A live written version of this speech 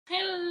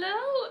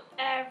Hello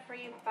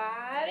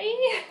everybody.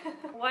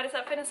 What is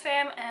up, fitness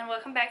fam, and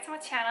welcome back to my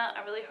channel.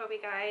 I really hope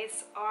you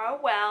guys are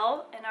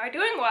well and are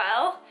doing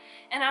well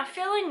and are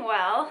feeling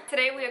well.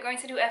 Today we are going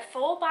to do a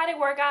full body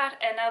workout,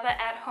 another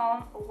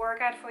at-home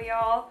workout for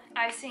y'all.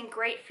 I've seen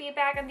great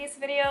feedback on these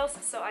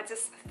videos, so I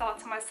just thought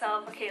to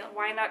myself, okay,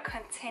 why not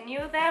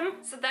continue them?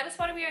 So that is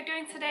what we are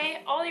doing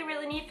today. All you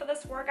really need for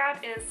this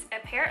workout is a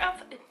pair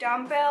of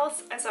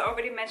dumbbells, as I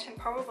already mentioned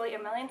probably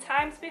a million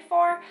times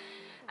before.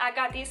 I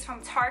got these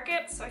from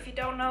Target, so if you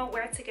don't know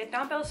where to get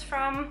dumbbells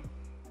from,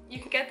 you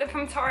can get them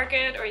from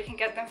Target, or you can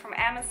get them from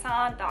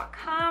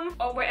Amazon.com,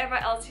 or wherever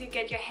else you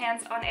get your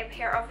hands on a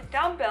pair of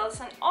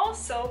dumbbells. And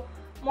also,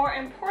 more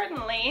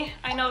importantly,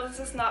 I know this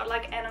is not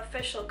like an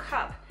official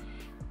cup,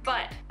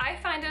 but I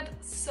find it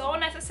so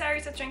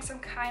necessary to drink some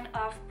kind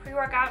of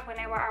pre-workout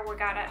whenever I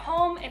work out at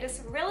home. It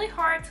is really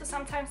hard to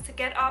sometimes to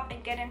get up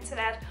and get into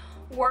that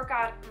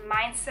workout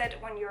mindset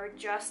when you're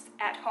just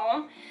at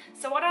home.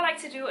 So what I like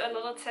to do, a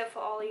little tip for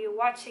all of you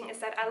watching, is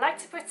that I like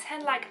to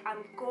pretend like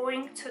I'm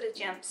going to the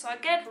gym. So I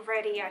get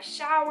ready, I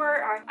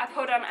shower, I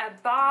put on a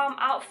bomb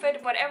outfit,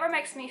 whatever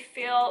makes me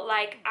feel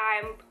like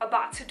I'm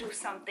about to do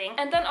something.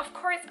 And then of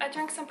course I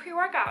drink some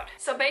pre-workout.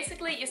 So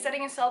basically you're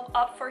setting yourself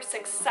up for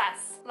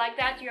success. Like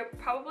that, you're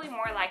probably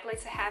more likely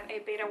to have a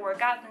better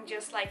workout than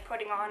just like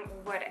putting on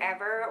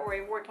whatever,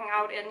 or working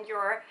out in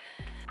your,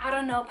 I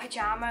don't know,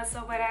 pajamas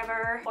or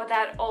whatever, or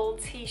that old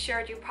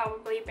t-shirt you've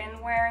probably been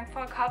wearing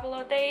for a couple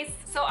of days.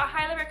 So I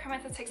highly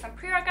recommend to take some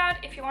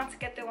pre-workout if you want to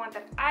get the one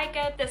that I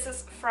get. This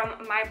is from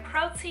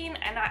MYPROTEIN,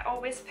 and I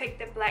always pick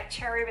the black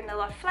cherry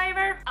vanilla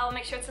flavor. I'll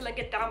make sure to link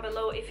it down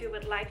below if you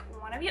would like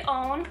one of your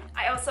own.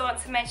 I also want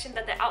to mention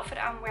that the outfit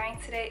I'm wearing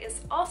today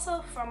is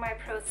also from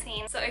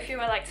MYPROTEIN. So if you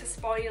would like to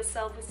spoil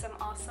yourself with some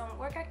awesome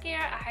workout gear,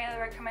 I highly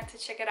recommend to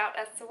check it out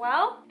as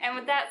well. And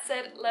with that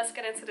said, let's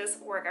get into this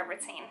workout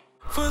routine.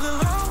 For the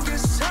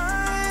longest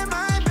time,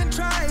 I've been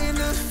trying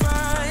to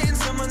find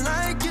someone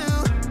like you,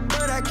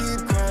 but I keep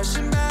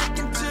crashing back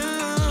into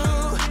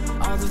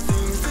all the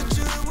things that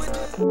you would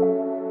do.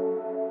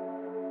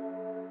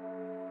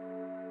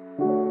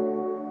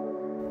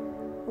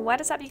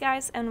 What is up, you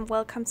guys, and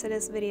welcome to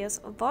this video's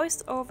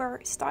voiceover,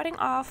 starting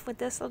off with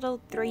this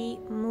little 3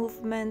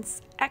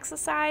 movements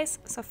exercise.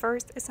 So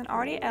first is an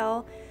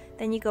RDL,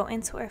 then you go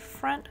into a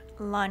front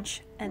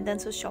lunge, and then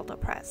to shoulder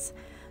press.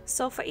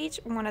 So for each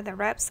one of the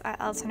reps, I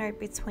alternate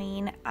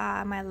between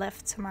my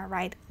left to my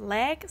right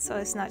leg, so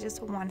it's not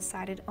just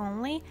one-sided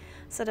only.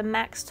 So the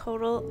max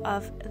total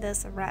of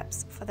this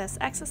reps for this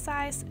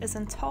exercise is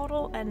in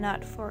total and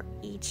not for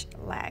each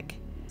leg.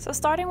 So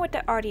starting with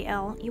the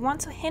RDL, you want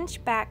to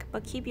hinge back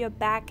but keep your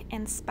back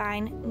and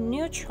spine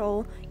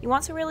neutral. You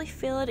want to really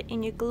feel it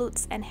in your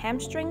glutes and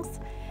hamstrings.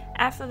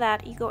 After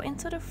that, you go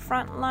into the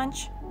front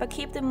lunge, but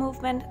keep the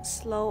movement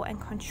slow and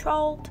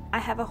controlled. I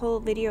have a whole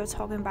video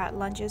talking about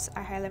lunges.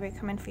 I highly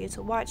recommend for you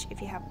to watch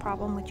if you have a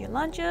problem with your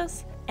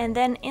lunges. And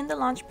then in the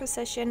lunge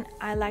position,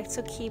 I like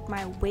to keep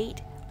my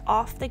weight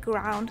off the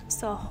ground,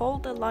 so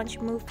hold the lunge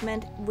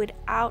movement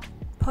without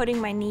putting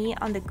my knee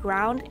on the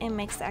ground. It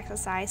makes the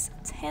exercise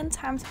 10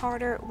 times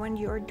harder when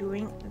you're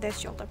doing the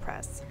shoulder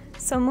press.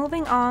 So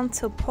moving on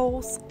to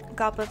pulse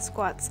goblet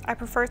squats. I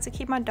prefer to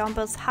keep my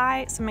dumbbells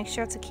high, so make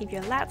sure to keep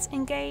your lats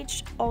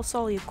engaged.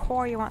 Also your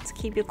core, you want to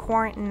keep your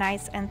core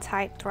nice and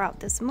tight throughout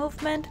this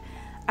movement.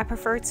 I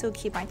prefer to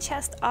keep my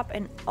chest up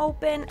and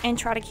open and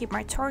try to keep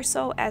my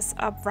torso as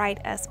upright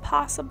as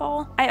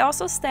possible. I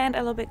also stand a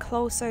little bit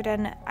closer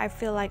than I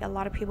feel like a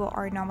lot of people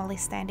are normally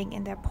standing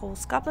in their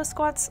pulse goblet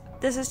squats.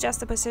 This is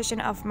just the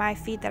position of my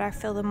feet that I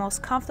feel the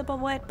most comfortable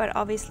with, but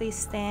obviously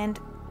stand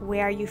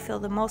where you feel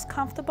the most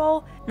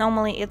comfortable.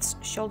 Normally it's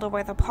shoulder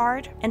width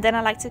apart, and then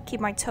I like to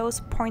keep my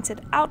toes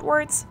pointed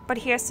outwards. But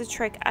here's the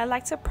trick: I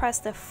like to press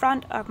the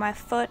front of my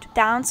foot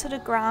down to the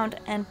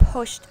ground and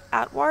pushed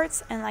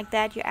outwards, and like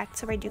that you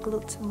activate your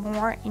glutes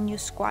more in your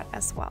squat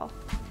as well.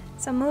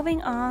 So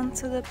moving on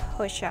to the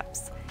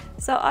push-ups.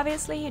 So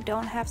obviously you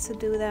don't have to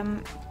do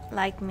them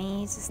like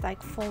me, just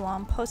like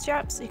full-on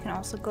push-ups. You can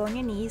also go on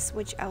your knees,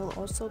 which I will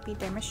also be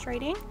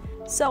demonstrating.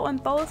 So in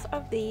both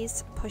of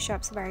these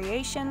push-ups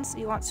variations,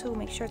 you want to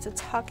make sure to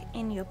tuck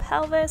in your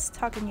pelvis,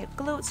 tuck in your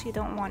glutes. You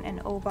don't want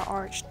an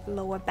overarched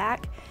lower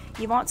back.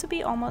 You want to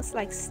be almost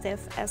like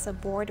stiff as a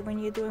board when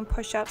you're doing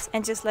push-ups,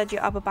 and just let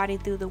your upper body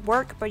do the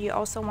work, but you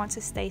also want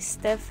to stay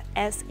stiff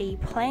as a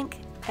plank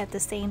at the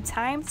same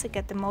time to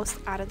get the most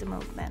out of the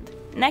movement.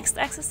 Next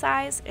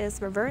exercise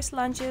is reverse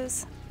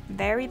lunges.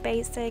 Very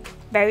basic,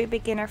 very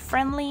beginner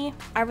friendly.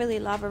 I really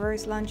love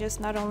reverse lunges.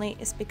 Not only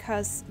is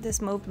because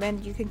this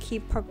movement you can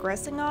keep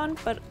progressing on,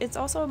 but it's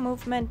also a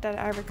movement that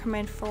I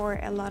recommend for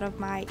a lot of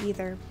my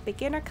either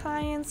beginner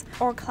clients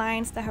or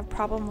clients that have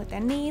problem with their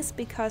knees,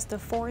 because the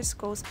force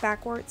goes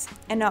backwards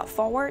and not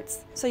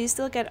forwards. So you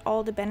still get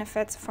all the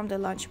benefits from the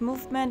lunge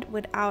movement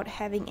without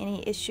having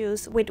any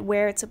issues with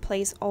where to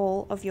place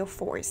all of your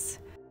force.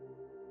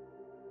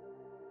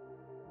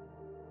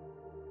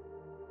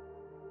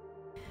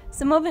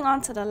 So moving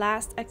on to the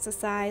last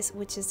exercise,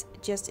 which is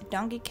just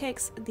donkey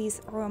kicks.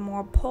 These are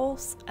more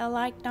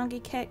pulse-like donkey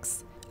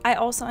kicks. I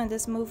also in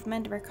this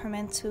movement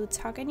recommend to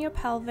tuck in your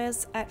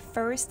pelvis at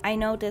first. I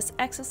know this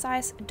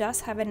exercise does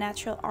have a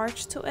natural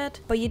arch to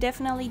it, but you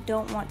definitely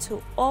don't want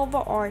to over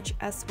arch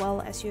as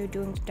well as you're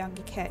doing the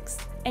donkey kicks.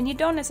 And you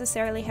don't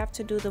necessarily have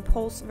to do the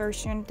pulse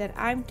version that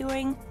I'm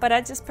doing, but I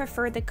just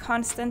prefer the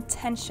constant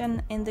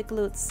tension in the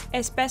glutes,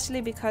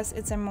 especially because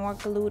it's a more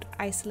glute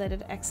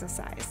isolated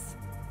exercise.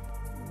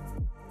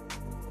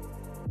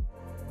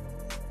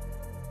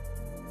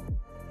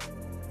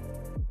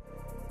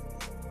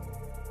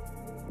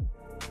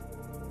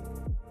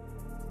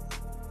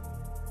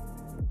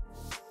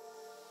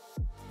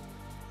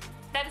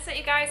 That is it,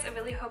 you guys. I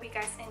really hope you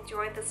guys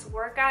enjoyed this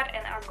workout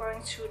and are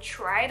going to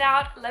try it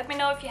out. Let me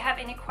know if you have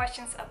any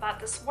questions about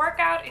this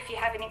workout, if you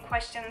have any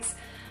questions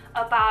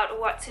about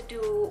what to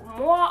do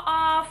more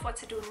of, what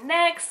to do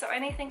next, or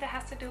anything that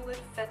has to do with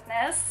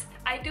fitness.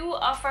 I do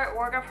offer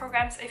workout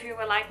programs if you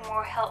would like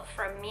more help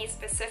from me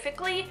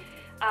specifically.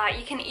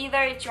 You can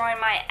either join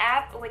my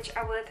app, which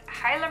I would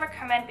highly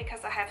recommend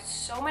because I have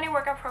so many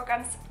workout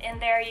programs in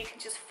there. You can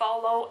just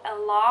follow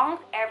along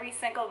every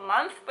single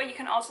month, but you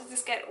can also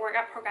just get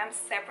workout programs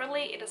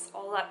separately. It is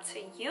all up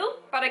to you.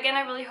 But again,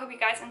 I really hope you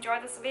guys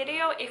enjoyed this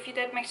video. If you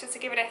did, make sure to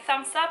give it a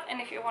thumbs up,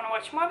 and if you want to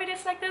watch more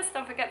videos like this,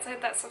 don't forget to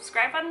hit that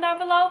subscribe button down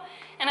below,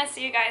 and I'll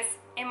see you guys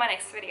in my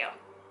next video,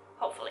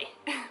 hopefully.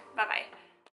 Bye bye.